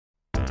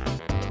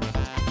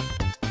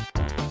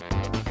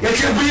Я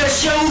тебя, блядь,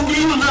 сейчас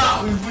убью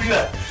нахуй,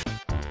 блядь!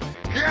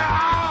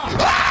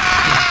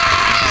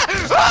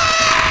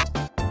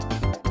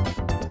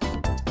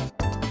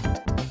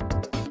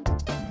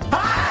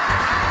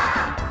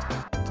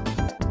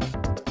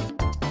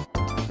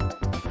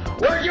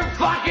 Where'd you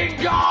fucking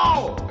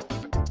go?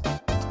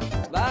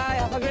 Bye,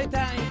 have a great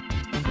time.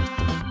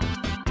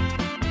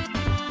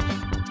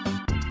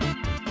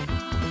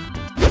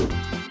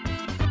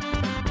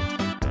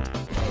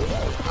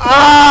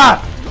 Ah!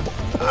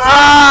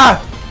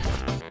 Ah!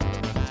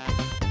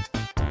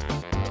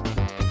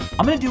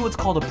 I'm gonna do what's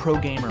called a pro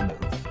gamer move.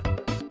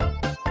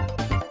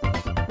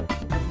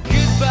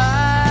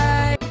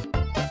 Goodbye.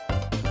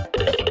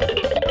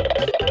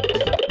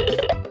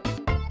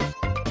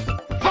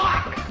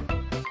 Fuck!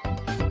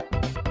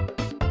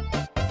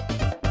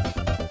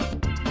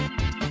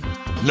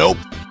 Nope.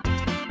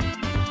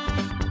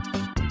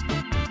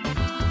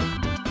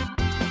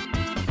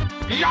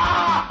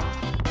 Yeah!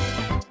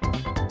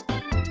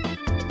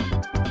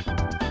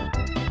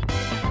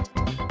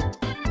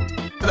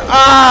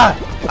 Ah!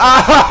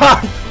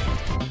 Ah!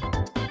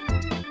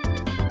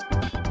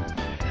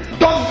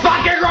 Don't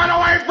fucking run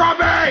away from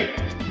me!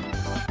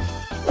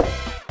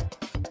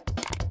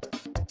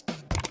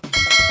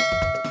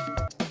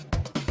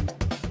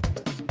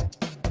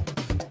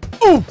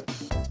 Ooh!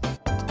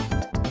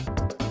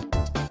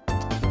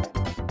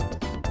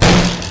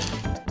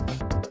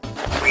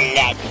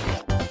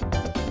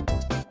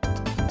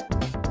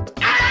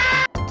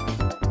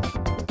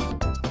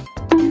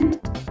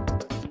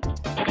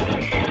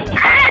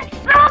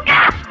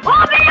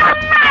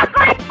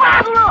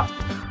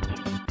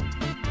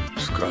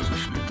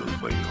 Сказочный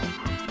долбоёб.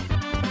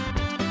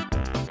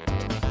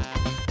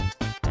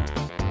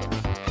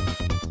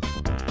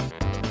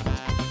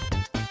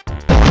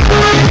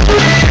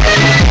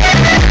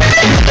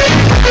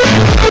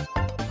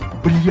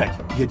 Блять,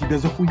 я тебя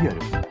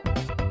захуярю.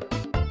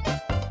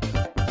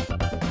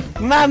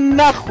 На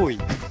нахуй!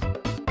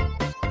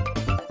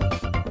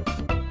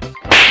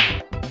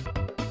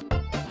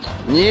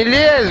 Не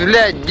лезь,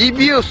 блядь,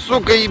 дебил,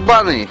 сука,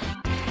 ебаный.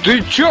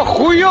 Ты чё,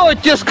 хуёво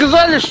тебе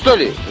сказали, что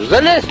ли?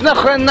 Залезь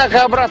нахуй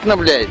обратно,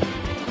 блядь.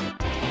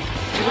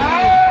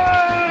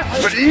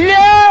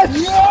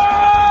 Блядь!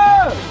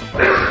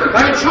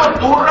 Да чё,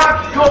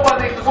 дурак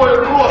ёбаный твой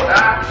рот,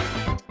 а?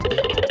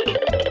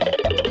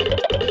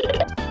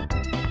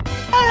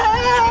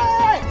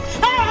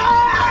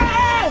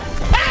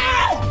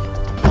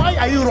 Why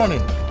are you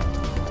running?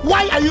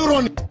 Why are you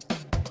running?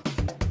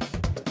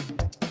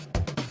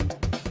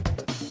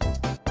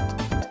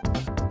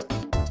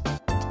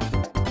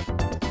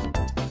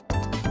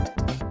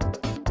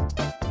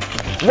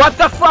 What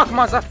the fuck,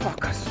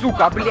 motherfucker,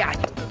 сука, блядь.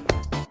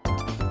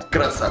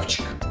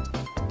 Красавчик.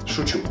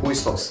 Шучу,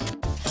 хуесос.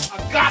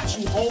 I got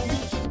you, homie.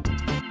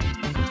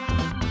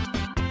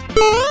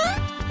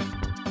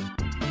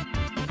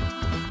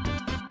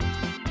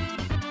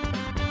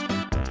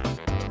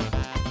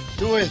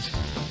 Do it.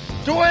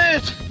 Do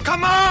it.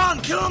 Come on,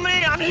 kill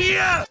me, I'm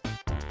here!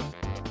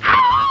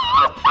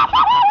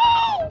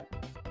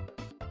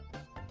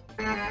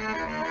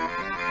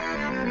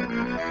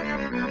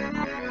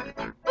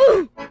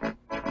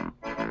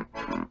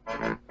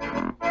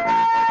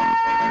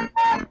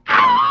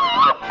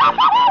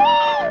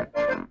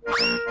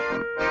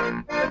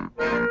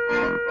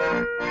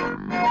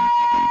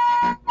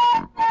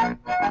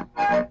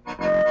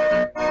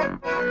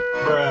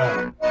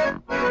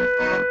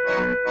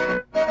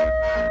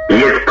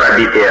 Есть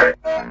пробитие.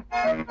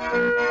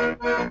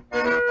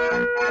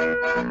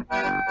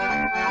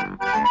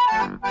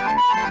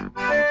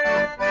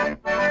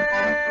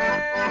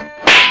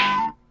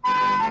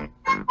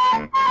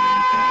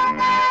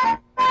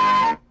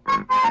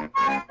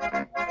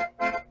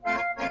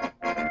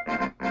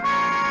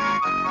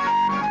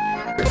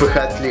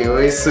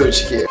 Похотливые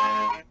сучки.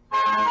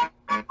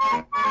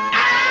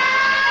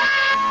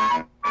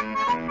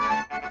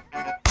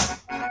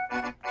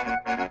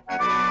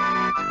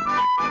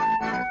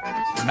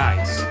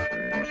 Nice.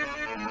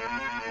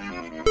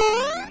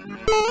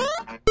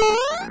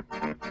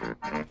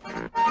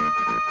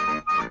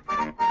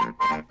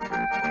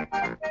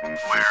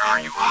 Where are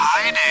you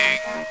hiding?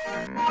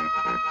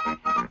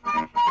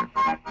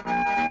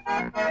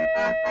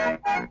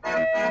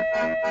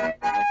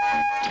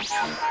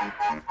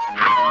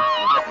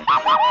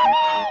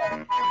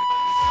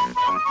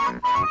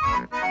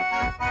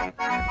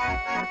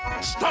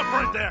 Stop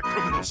right there,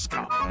 criminal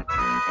scum.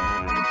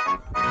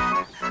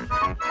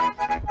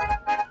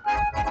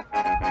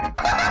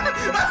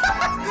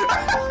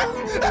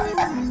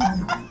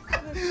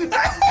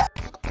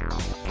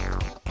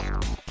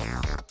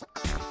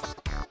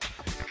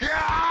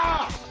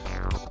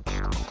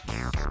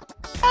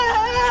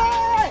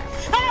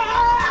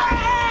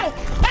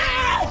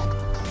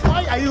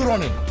 Why are you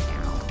running?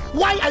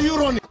 Why are you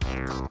running?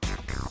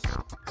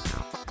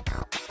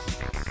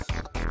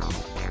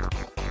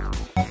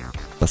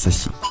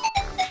 Пососи.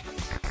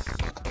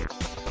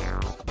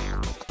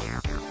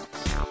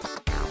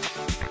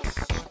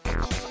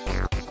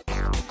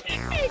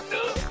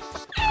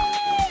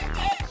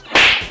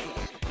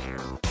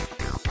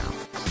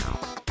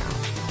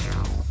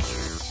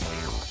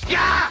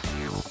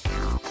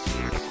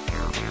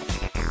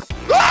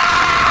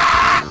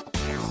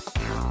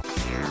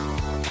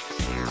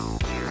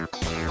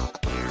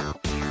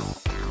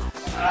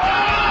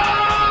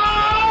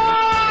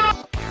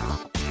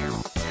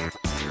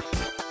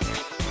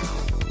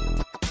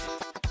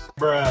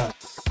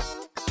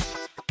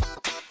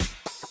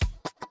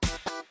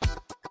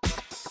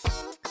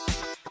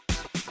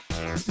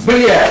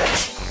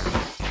 Блять!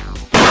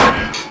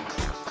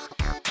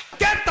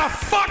 Get the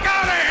fuck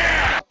out of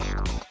here!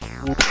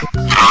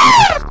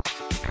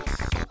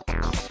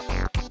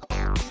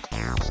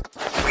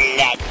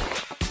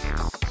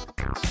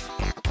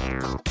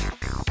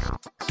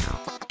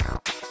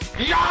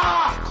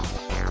 Я!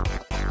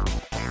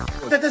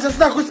 Вот это сейчас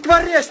нахуй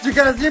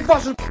скворечника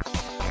разъебашу!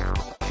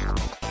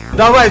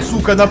 Давай,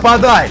 сука,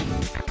 нападай!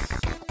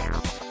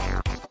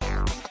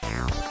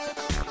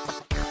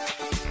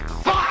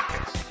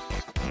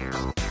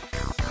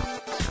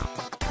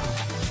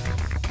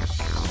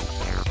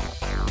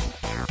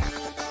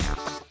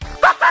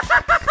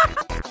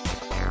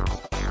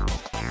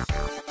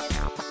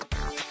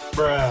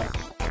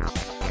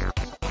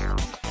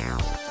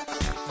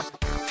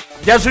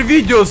 Я же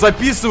видео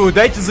записываю,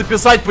 дайте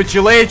записать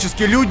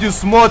по-человечески, люди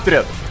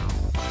смотрят.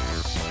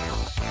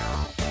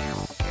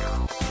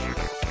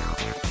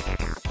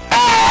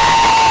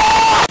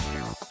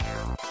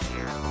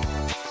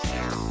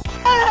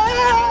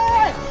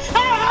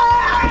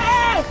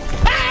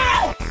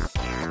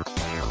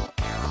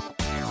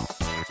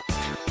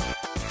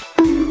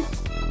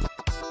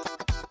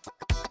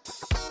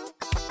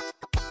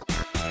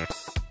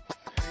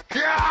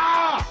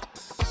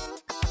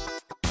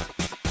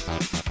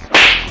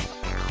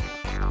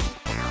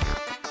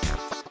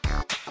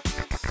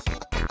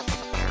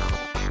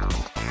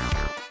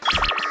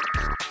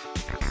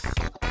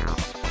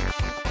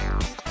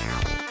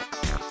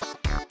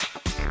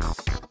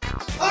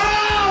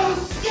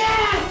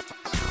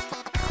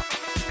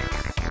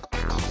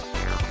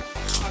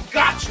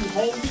 Got you,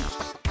 homie!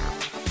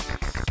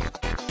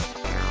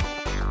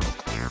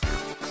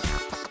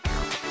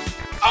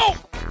 Oh!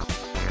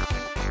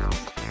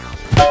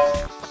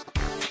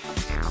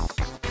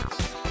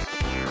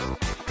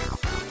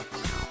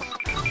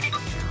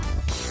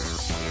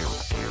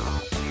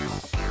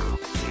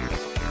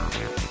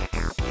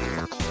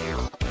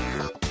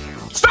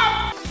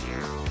 Stop!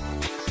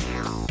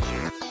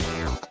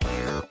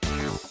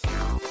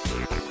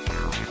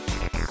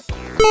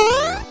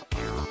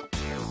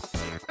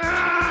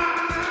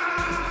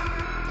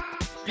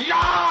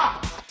 Я!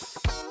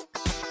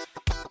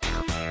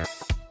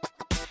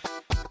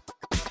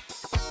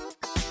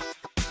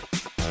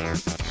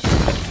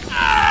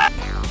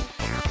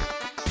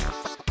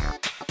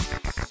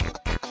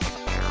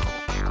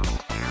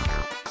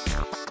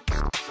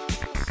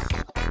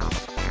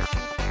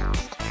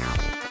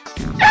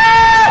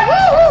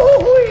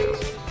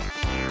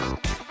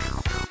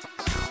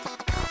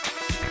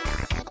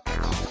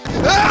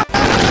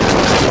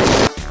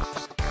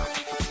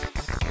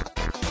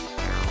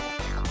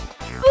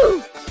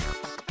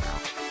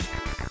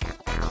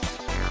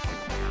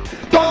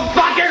 Don't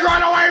fucking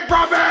run away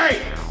from me!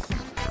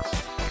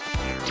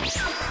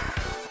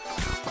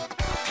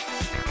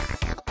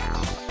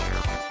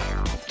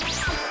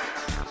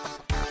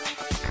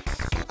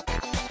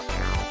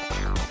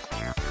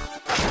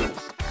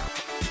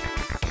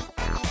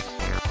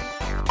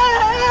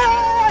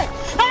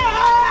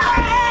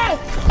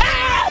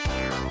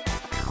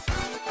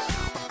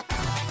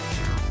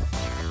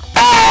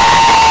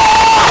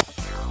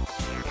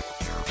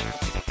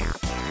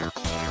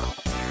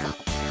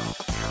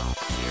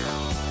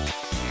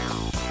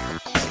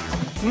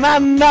 На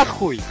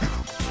нахуй!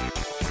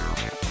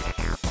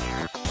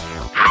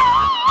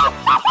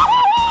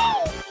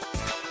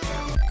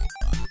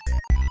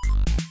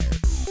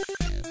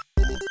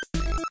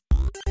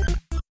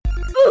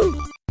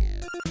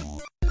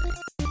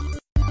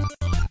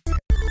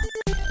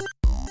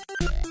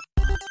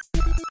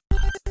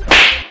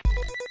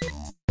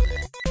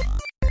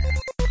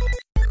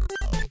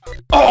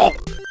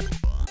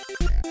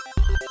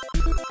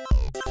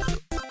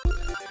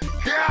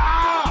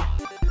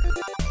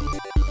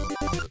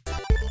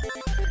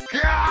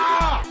 Я!